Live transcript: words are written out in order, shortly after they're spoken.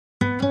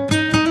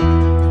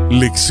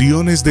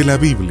Lecciones de la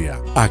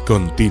Biblia a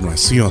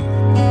continuación.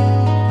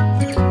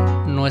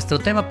 Nuestro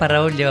tema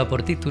para hoy lleva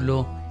por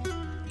título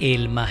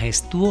El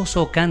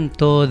majestuoso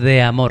canto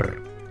de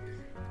amor.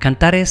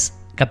 Cantares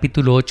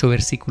capítulo 8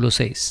 versículo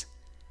 6.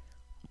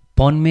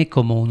 Ponme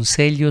como un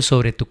sello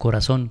sobre tu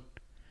corazón,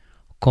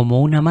 como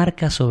una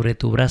marca sobre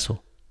tu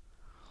brazo,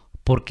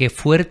 porque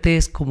fuerte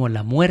es como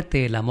la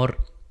muerte el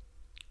amor,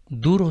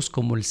 duros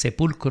como el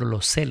sepulcro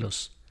los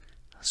celos,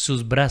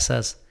 sus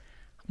brasas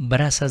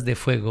de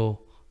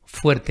fuego,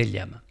 fuerte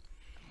llama.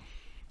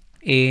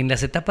 En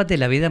las etapas de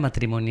la vida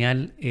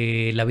matrimonial,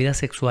 la vida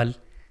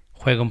sexual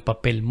juega un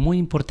papel muy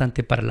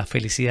importante para la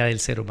felicidad del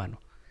ser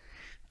humano.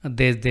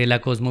 Desde la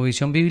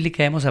cosmovisión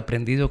bíblica hemos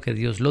aprendido que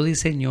Dios lo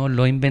diseñó,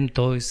 lo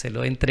inventó y se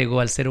lo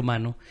entregó al ser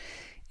humano,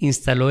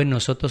 instaló en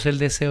nosotros el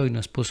deseo y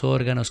nos puso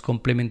órganos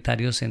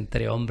complementarios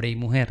entre hombre y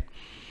mujer.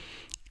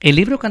 El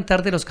libro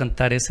Cantar de los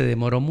Cantares se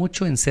demoró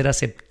mucho en ser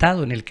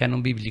aceptado en el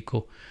canon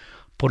bíblico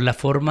por la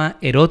forma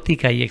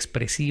erótica y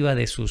expresiva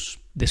de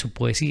su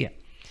poesía.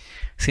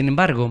 Sin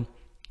embargo,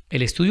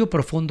 el estudio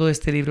profundo de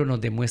este libro nos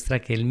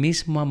demuestra que el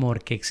mismo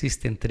amor que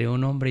existe entre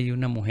un hombre y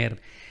una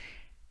mujer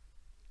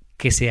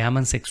que se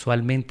aman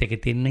sexualmente, que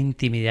tienen una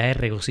intimidad de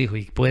regocijo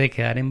y puede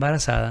quedar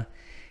embarazada,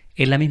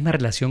 es la misma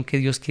relación que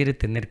Dios quiere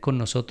tener con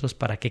nosotros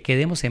para que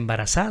quedemos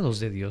embarazados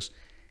de Dios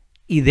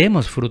y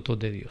demos frutos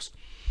de Dios.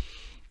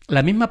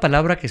 La misma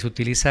palabra que se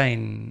utiliza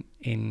en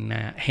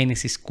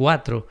Génesis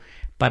 4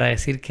 para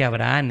decir que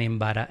Adán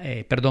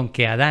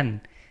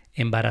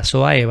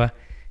embarazó a Eva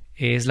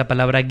es la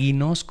palabra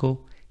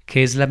ginosco,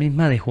 que es la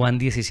misma de Juan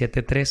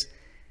 17:3.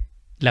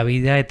 La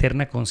vida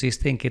eterna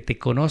consiste en que te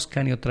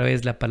conozcan, y otra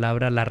vez la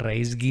palabra, la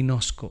raíz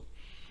ginosco.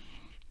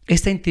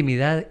 Esta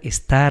intimidad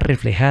está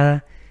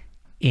reflejada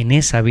en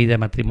esa vida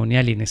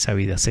matrimonial y en esa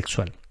vida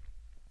sexual.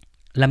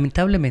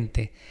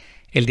 Lamentablemente,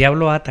 el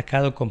diablo ha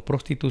atacado con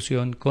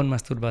prostitución, con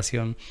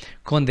masturbación,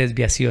 con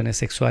desviaciones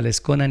sexuales,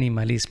 con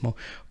animalismo,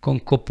 con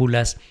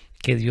cópulas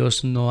que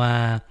Dios no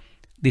ha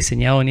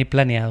diseñado ni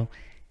planeado.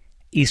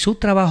 Y su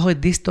trabajo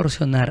es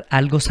distorsionar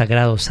algo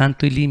sagrado,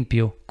 santo y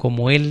limpio,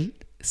 como el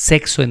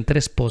sexo entre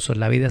esposos,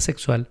 la vida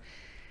sexual,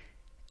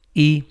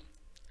 y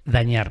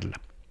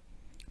dañarla.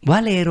 Voy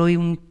a leer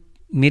hoy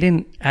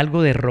miren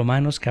algo de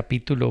Romanos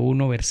capítulo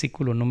 1,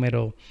 versículo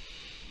número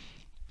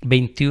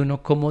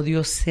 21, cómo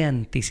Dios se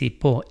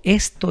anticipó.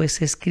 Esto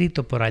es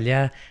escrito por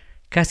allá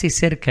casi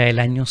cerca del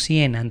año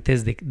 100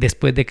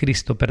 después de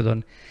Cristo,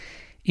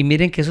 y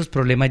miren que esos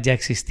problemas ya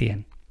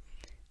existían.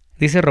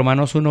 Dice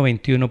Romanos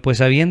 1:21,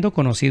 pues habiendo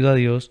conocido a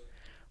Dios,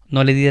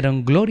 no le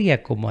dieron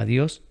gloria como a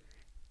Dios,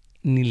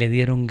 ni le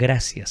dieron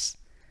gracias,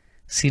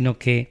 sino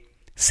que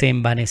se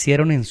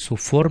envanecieron en su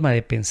forma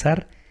de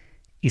pensar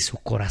y su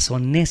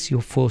corazón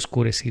necio fue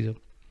oscurecido.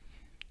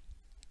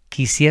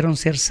 Quisieron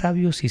ser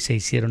sabios y se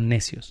hicieron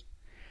necios,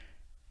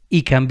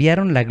 y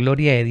cambiaron la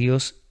gloria de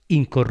Dios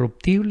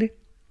incorruptible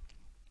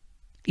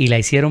y la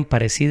hicieron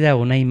parecida a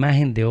una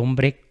imagen de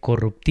hombre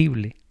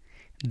corruptible,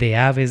 de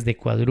aves, de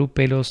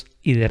cuadrúpedos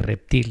y de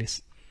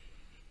reptiles.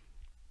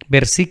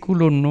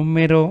 Versículo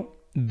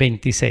número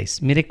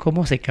 26. Mire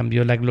cómo se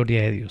cambió la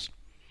gloria de Dios.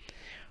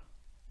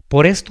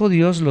 Por esto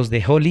Dios los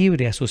dejó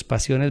libre a sus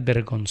pasiones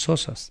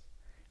vergonzosas,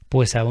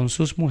 pues aún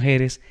sus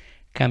mujeres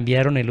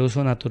cambiaron el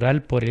uso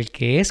natural por el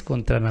que es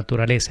contra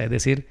naturaleza, es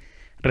decir,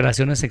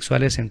 relaciones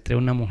sexuales entre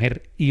una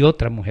mujer y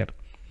otra mujer.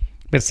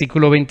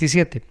 Versículo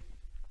 27.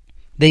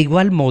 De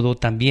igual modo,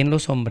 también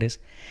los hombres,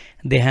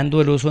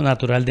 dejando el uso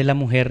natural de la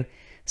mujer,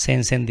 se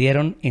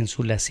encendieron en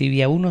su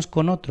lascivia unos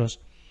con otros,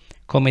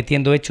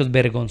 cometiendo hechos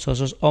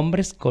vergonzosos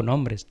hombres con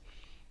hombres,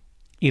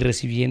 y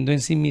recibiendo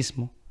en sí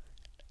mismo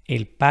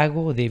el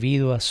pago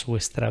debido a su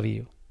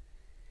extravío.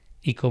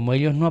 Y como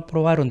ellos no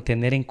aprobaron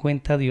tener en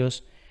cuenta a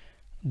Dios,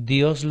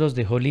 Dios los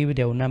dejó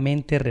libre a una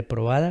mente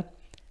reprobada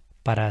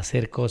para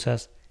hacer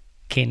cosas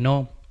que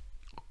no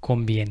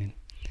convienen.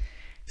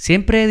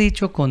 Siempre he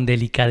dicho con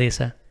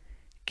delicadeza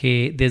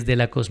que desde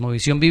la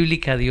cosmovisión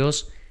bíblica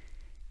Dios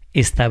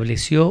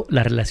estableció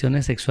las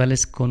relaciones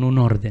sexuales con un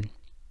orden.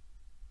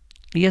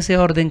 Y ese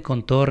orden,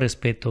 con todo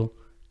respeto,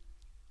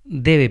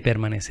 debe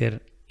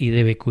permanecer y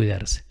debe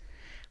cuidarse.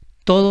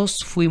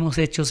 Todos fuimos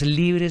hechos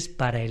libres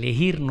para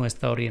elegir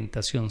nuestra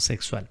orientación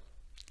sexual.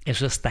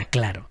 Eso está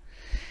claro.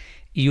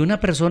 Y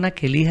una persona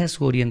que elija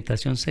su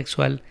orientación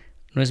sexual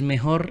no es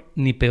mejor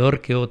ni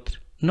peor que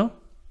otra.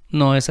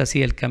 No es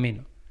así el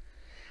camino.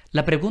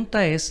 La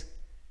pregunta es,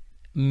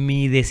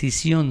 ¿mi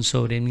decisión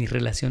sobre mis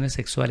relaciones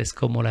sexuales,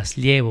 cómo las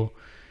llevo,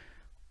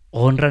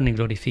 honran y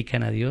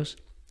glorifican a Dios?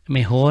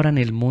 ¿Mejoran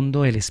el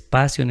mundo, el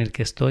espacio en el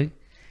que estoy?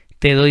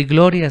 ¿Te doy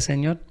gloria,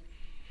 Señor?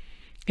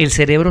 El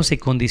cerebro se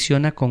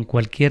condiciona con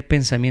cualquier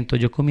pensamiento.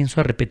 Yo comienzo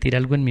a repetir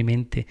algo en mi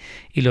mente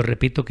y lo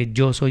repito, que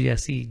yo soy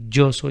así,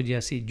 yo soy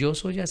así, yo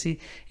soy así.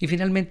 Y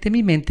finalmente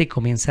mi mente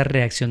comienza a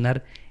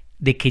reaccionar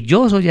de que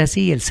yo soy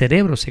así y el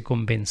cerebro se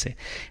convence.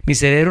 Mi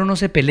cerebro no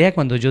se pelea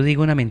cuando yo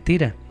digo una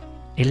mentira.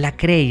 Él la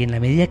cree, y en la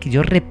medida que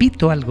yo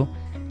repito algo,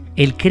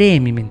 él cree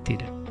en mi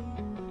mentira.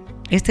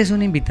 Esta es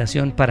una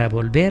invitación para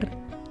volver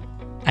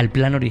al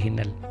plan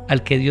original,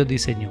 al que Dios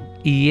diseñó.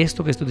 Y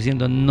esto que estoy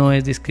diciendo no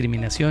es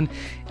discriminación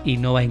y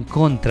no va en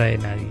contra de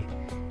nadie.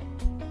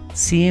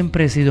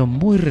 Siempre he sido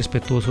muy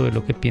respetuoso de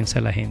lo que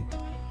piensa la gente,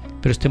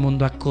 pero este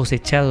mundo ha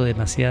cosechado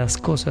demasiadas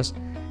cosas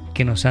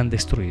que nos han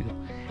destruido.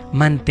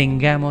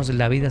 Mantengamos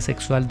la vida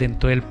sexual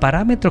dentro del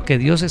parámetro que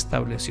Dios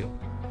estableció,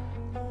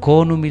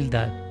 con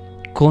humildad,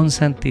 con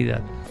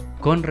santidad,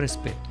 con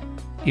respeto,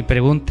 y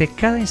pregunte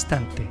cada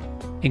instante,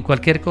 en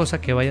cualquier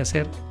cosa que vaya a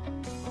hacer: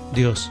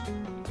 Dios,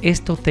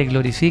 ¿esto te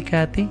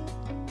glorifica a ti?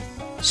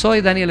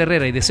 Soy Daniel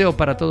Herrera y deseo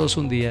para todos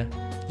un día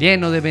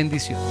lleno de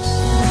bendiciones.